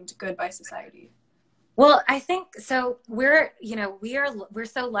be deemed good by society. Well, I think so. We're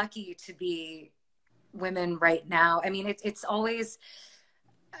so lucky to be women right now. I mean, it's always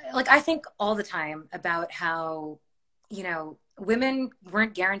like I think all the time about how, you know, women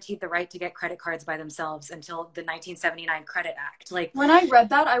weren't guaranteed the right to get credit cards by themselves until the 1979 Credit Act. Like When I read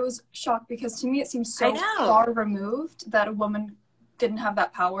that, I was shocked because to me it seems I so know. far removed that a woman didn't have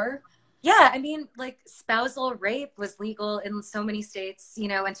that power. Yeah, I mean, like spousal rape was legal in so many states, you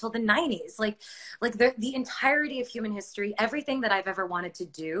know, until the 90s. Like the entirety of human history, everything that I've ever wanted to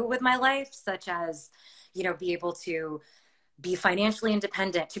do with my life, such as, you know, be able to be financially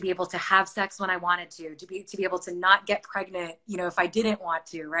independent, to be able to have sex when I wanted to be able to not get pregnant, you know, if I didn't want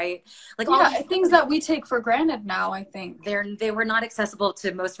to, right? Like all Yeah, these things that we take for granted now, I think. they were not accessible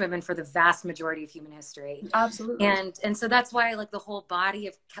to most women for the vast majority of human history. Absolutely. And so that's why like the whole body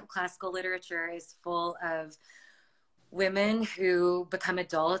of classical literature is full of women who become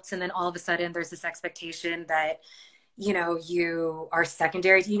adults and then all of a sudden there's this expectation that, you know, you are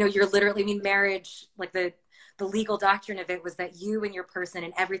secondary, you know, you're literally, I mean, marriage, like the legal doctrine of it was that you and your person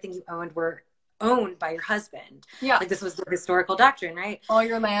and everything you owned were owned by your husband. Yeah. Like this was the historical doctrine, right? All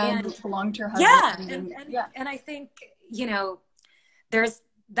your land And belonged to your yeah, husband. and I think, you know,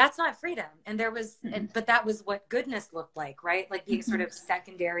 that's not freedom. And there was, but that was what goodness looked like, right? Like being sort of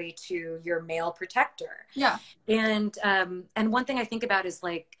secondary to your male protector. Yeah. And one thing I think about is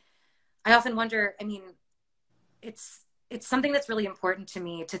like, I often wonder, I mean, it's something that's really important to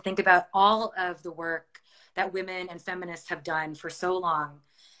me to think about all of the work that women and feminists have done for so long,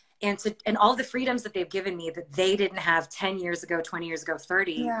 and all the freedoms that they've given me that they didn't have 10 years ago, 20 years ago,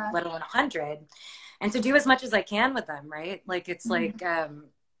 30, let alone 100, and to do as much as I can with them, right? Like it's like,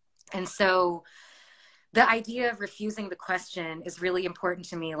 and so the idea of refusing the question is really important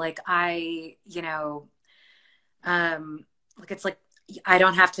to me. Like I, you know, like it's like, I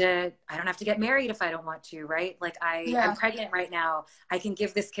don't have to get married if I don't want to, right? Like I'm pregnant right now. I can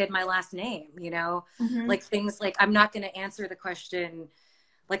give this kid my last name, you know, like things like, I'm not going to answer the question.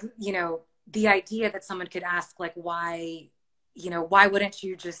 Like, you know, the idea that someone could ask like, why wouldn't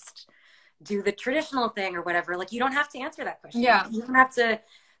you just do the traditional thing or whatever? Like, you don't have to answer that question. Yeah. You don't have to,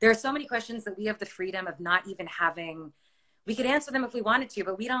 there are so many questions that we have the freedom of not even having. We could answer them if we wanted to,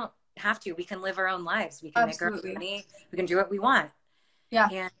 but we don't have to. We can live our own lives. We can make our own money. We can do what we want. Yeah.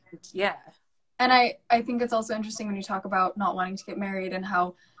 And yeah. And I think it's also interesting when you talk about not wanting to get married and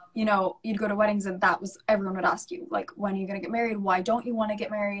how, you know, you'd go to weddings and everyone would ask you, like, when are you going to get married? Why don't you want to get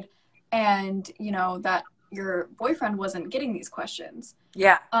married? And, you know, that your boyfriend wasn't getting these questions.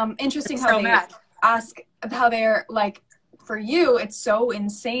 Yeah. Interesting how they ask, how they're like, for you, it's so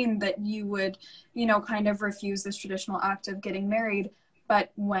insane that you would, you know, kind of refuse this traditional act of getting married.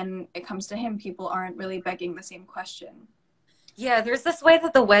 But when it comes to him, people aren't really begging the same question. Yeah, there's this way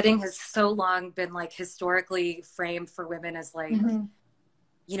that the wedding has so long been like historically framed for women as like,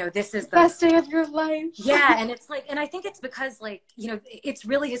 you know, this is the best day of your life. Yeah. And it's like, and I think it's because like, you know, it's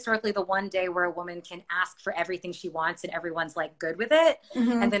really historically the one day where a woman can ask for everything she wants and everyone's like good with it.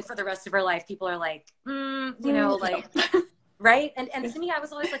 And then for the rest of her life, people are like, you know, like, right. And to me, I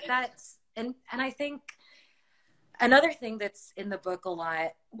was always like that. And I think another thing that's in the book a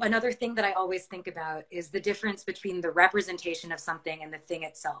lot, another thing that I always think about is the difference between the representation of something and the thing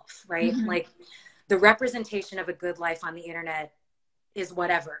itself, right? Like the representation of a good life on the internet is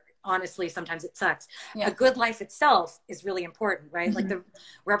whatever. Honestly, sometimes it sucks. A good life itself is really important, right? Like the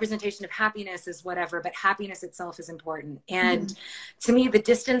representation of happiness is whatever, but happiness itself is important. And to me, the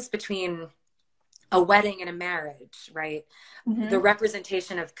distance between a wedding and a marriage, right? The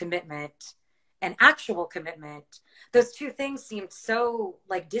representation of commitment and actual commitment, those two things seemed so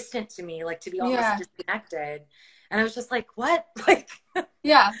like distant to me, like to be almost disconnected. And I was just like, what? Like,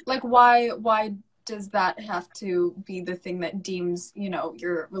 yeah. Like why does that have to be the thing that deems, you know,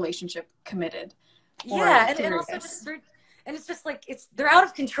 your relationship committed? Yeah. And also just, and it's just like, they're out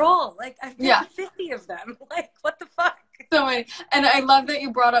of control. Like I've been 50 of them. Like, what the fuck? So many. And I love that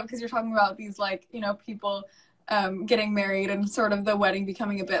you brought up, because you're talking about these like, you know, people getting married and sort of the wedding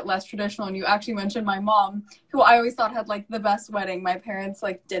becoming a bit less traditional. And you actually mentioned my mom, who I always thought had like the best wedding. My parents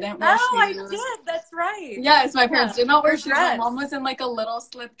like didn't wear shoes. I did. That's right. Yes, my parents did not wear shoes. My mom was in like a little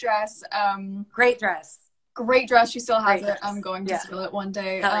slip dress. Great dress. Great dress. She still has it. I'm going to steal it one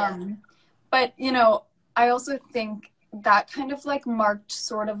day. But you know, I also think that kind of like marked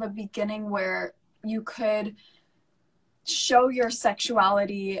sort of a beginning where you could show your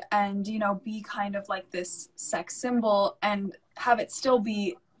sexuality and, you know, be kind of like this sex symbol and have it still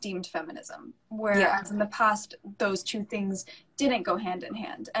be deemed feminism, whereas in the past those two things didn't go hand in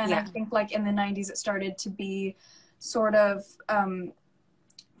hand. And I think like in the 90s it started to be sort of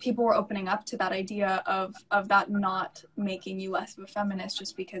people were opening up to that idea of that not making you less of a feminist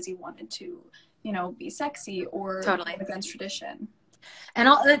just because you wanted to, you know, be sexy or against tradition.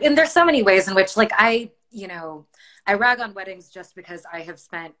 And there's so many ways in which like I rag on weddings just because I have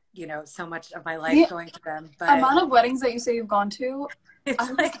spent, you know, so much of my life going to them. But amount of weddings that you say you've gone to,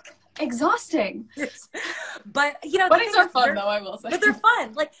 it's like exhausting. But you know, weddings are fun though, I will say. But they're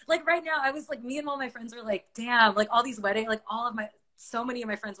fun. Like right now, I was like, me and all my friends were like, damn, like all these weddings, like so many of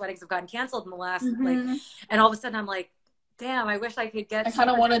my friends' weddings have gotten canceled in the last like, and all of a sudden I'm like, damn, I wish I could get. I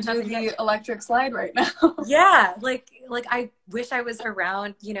kind of want to do the electric slide right now. Yeah, like I wish I was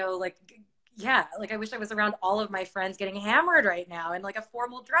around, you know, like. Yeah, like I wish I was around all of my friends getting hammered right now in like a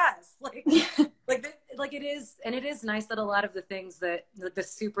formal dress. Like it is, and it is nice that a lot of the things that the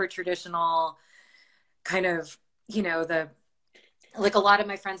super traditional kind of, you know, like a lot of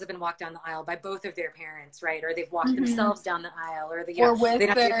my friends have been walked down the aisle by both of their parents, right? Or they've walked themselves down the aisle, or or with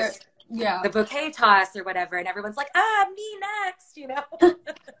their the bouquet toss or whatever, and everyone's like, me next, you know.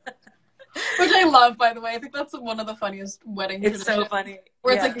 Which I love, by the way. I think that's one of the funniest wedding traditions. It's so funny.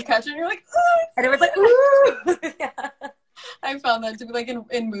 where it's Yeah. like you catch it and you're like, oh, And it was like, ooh. Yeah. I found that to be like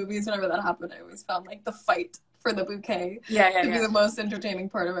in movies, whenever that happened, I always found like the fight for the bouquet Yeah, to be the most entertaining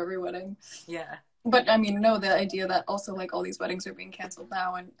part of every wedding. Yeah. But I mean, no, the idea that also like all these weddings are being canceled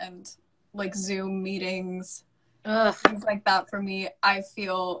now and like Zoom meetings, things like that, for me, I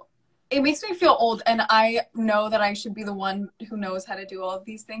feel it makes me feel old, and I know that I should be the one who knows how to do all of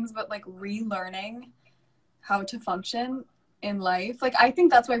these things, but like relearning how to function in life. Like, I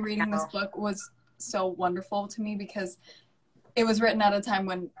think that's why reading this book was so wonderful to me, because it was written at a time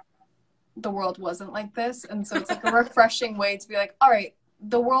when the world wasn't like this. And so it's like a refreshing way to be like, all right,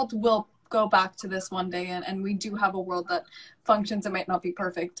 the world will go back to this one day. And we do have a world that functions. It might not be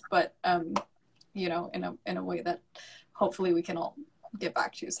perfect, but, you know, in a way that hopefully we can all get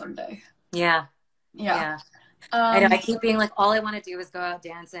back to someday. Yeah. Yeah. I know, I keep being like, all I want to do is go out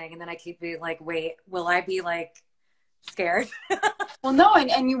dancing. And then I keep being like, wait, will I be like scared? Well, no,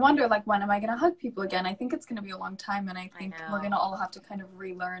 and you wonder, like, when am I going to hug people again? I think it's going to be a long time, and I think we're going to all have to kind of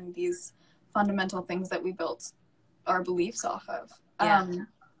relearn these fundamental things that we built our beliefs off of. Yeah.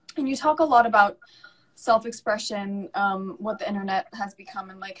 And you talk a lot about self-expression, what the internet has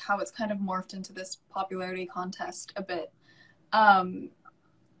become, and like how it's kind of morphed into this popularity contest a bit. And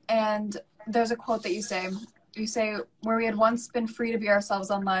there's a quote that you say, where we had once been free to be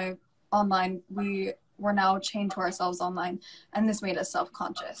ourselves online, we were now chained to ourselves online, and this made us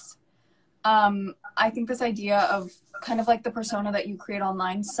self-conscious. I think this idea of kind of like the persona that you create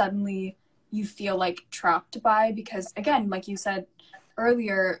online, suddenly you feel like trapped by, because again, like you said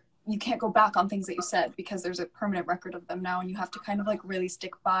earlier, you can't go back on things that you said because there's a permanent record of them now, and you have to kind of like really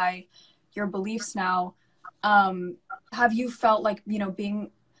stick by your beliefs now. Have you felt like, you know, being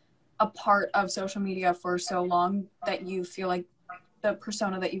a part of social media for so long that you feel like the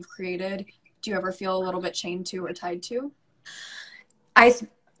persona that you've created, do you ever feel a little bit chained to or tied to?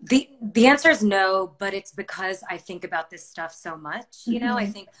 The answer is no, but it's because I think about this stuff so much. You know, I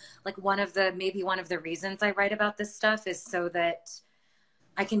think like maybe one of the reasons I write about this stuff is so that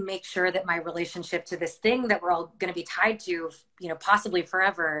I can make sure that my relationship to this thing that we're all going to be tied to, you know, possibly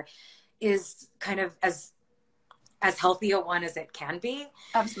forever, is kind of as healthy a one as it can be.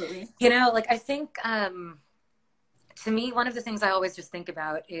 Absolutely. You know, like I think, to me, one of the things I always just think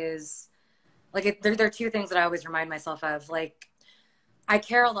about is like, there are two things that I always remind myself of. Like, I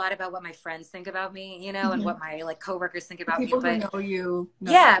care a lot about what my friends think about me, you know, and what my like coworkers think about People me. Who know you.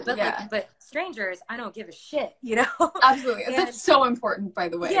 But strangers, I don't give a shit, you know? Absolutely. That's so important, by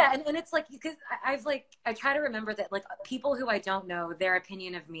the way. Yeah. And it's like, because I try to remember that like people who I don't know, their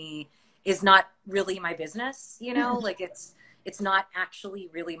opinion of me is not really my business, you know, like it's not actually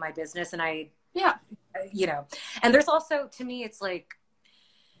really my business. And you know, and there's also, to me, it's like,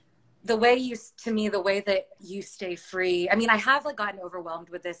 the way that you stay free. I mean, I have like gotten overwhelmed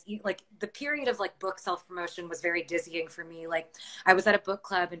with this. Like the period of like book self-promotion was very dizzying for me. Like I was at a book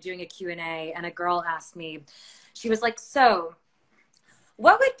club and doing a Q&A, and a girl asked me, she was like, so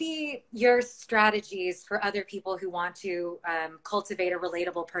what would be your strategies for other people who want to cultivate a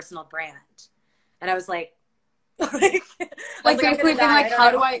relatable personal brand? And I was like, basically being like,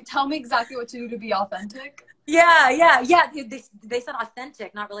 how do I tell me exactly what to do to be authentic? Yeah. They said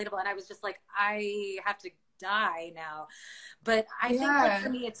authentic, not relatable. And I was just like, I have to die now. But I think like for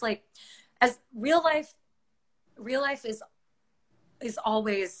me, it's like, as real life is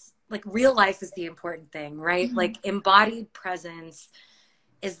always like, real life is the important thing, right? Like embodied presence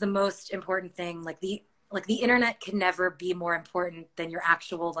is the most important thing. Like the internet can never be more important than your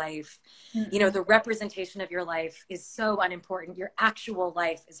actual life. You know, the representation of your life is so unimportant. Your actual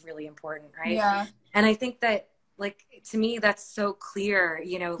life is really important, right? Yeah. And I think that, like, to me, that's so clear,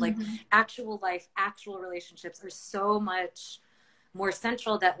 you know, like actual life, actual relationships are so much more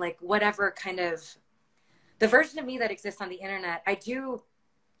central, that like whatever kind of the version of me that exists on the internet,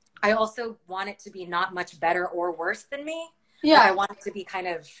 I also want it to be not much better or worse than me. Yeah. But I want it to be kind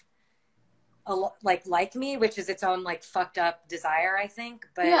of like me, which is its own like fucked up desire, I think,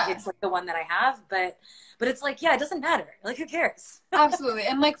 but it's like the one that I have, but it's like, yeah, it doesn't matter. Like, who cares? Absolutely.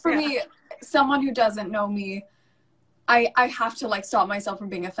 And like for me, someone who doesn't know me, I have to like stop myself from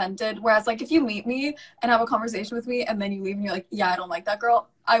being offended. Whereas like if you meet me and have a conversation with me and then you leave and you're like, yeah, I don't like that girl,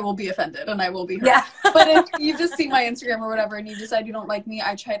 I will be offended and I will be hurt. Yeah. But if you just see my Instagram or whatever and you decide you don't like me,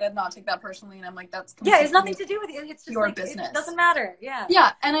 I try to not take that personally, and I'm like, that's it's nothing to do with you. It's just your like, business. It doesn't matter. Yeah.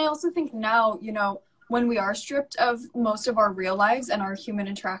 Yeah. And I also think now, you know, when we are stripped of most of our real lives and our human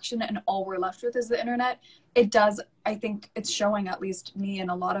interaction and all we're left with is the internet, I think it's showing, at least me and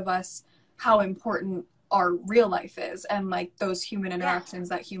a lot of us, how important our real life is, and like those human interactions,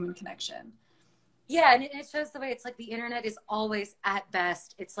 that human connection. Yeah, and it shows the way it's like the internet is always at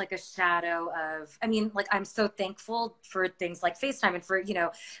best, it's like a shadow of, I mean, like I'm so thankful for things like FaceTime and for, you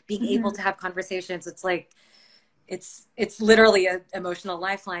know, being able Mm-hmm. to have conversations. It's like, it's literally an emotional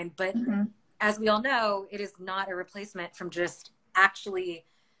lifeline. But Mm-hmm. as we all know, it is not a replacement from just actually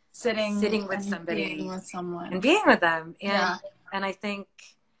Sitting sitting with and being somebody with someone. and being with them. Yeah. And I think,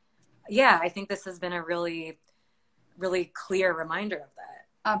 yeah, I think this has been a really, really clear reminder of that.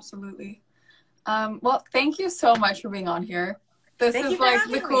 Absolutely. Well, thank you so much for being on here. This Thank is you for like the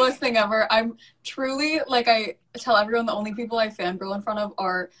having me. coolest thing ever. I'm truly, like, I tell everyone the only people I fangirl in front of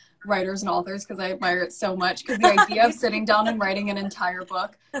are writers and authors because I admire it so much. Because the idea of sitting down and writing an entire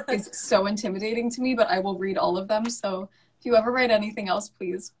book is so intimidating to me, but I will read all of them. So if you ever write anything else,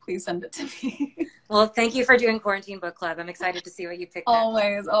 please send it to me. Well, thank you for doing Quarantine Book Club. I'm excited to see what you pick next.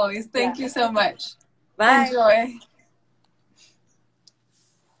 Always, always. Thank you so much. Bye. Enjoy.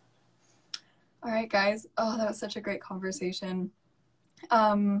 All right, guys. Oh, that was such a great conversation.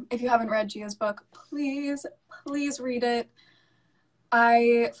 If you haven't read Gia's book, please read it.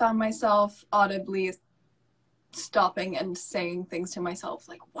 I found myself audibly stopping and saying things to myself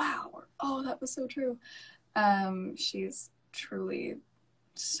like, wow, or oh, that was so true. She's truly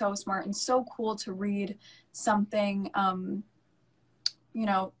so smart and so cool to read something, you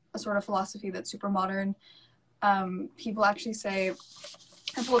know, a sort of philosophy that's super modern. People actually say,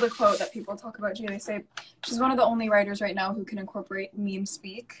 I pulled a quote that people talk about Gia. They say she's one of the only writers right now who can incorporate meme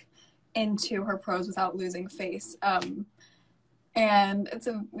speak into her prose without losing face. And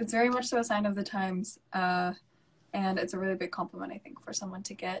it's very much so a sign of the times. And it's a really big compliment, I think, for someone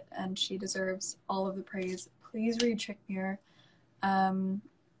to get. And she deserves all of the praise. Please read Trick Mirror. And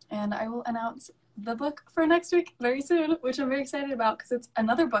I will announce the book for next week very soon, which I'm very excited about because it's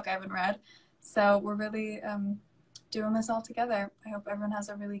another book I haven't read. So we're really doing this all together. I hope everyone has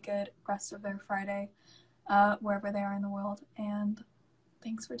a really good rest of their Friday, wherever they are in the world. And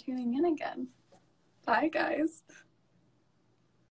thanks for tuning in again. Bye, guys.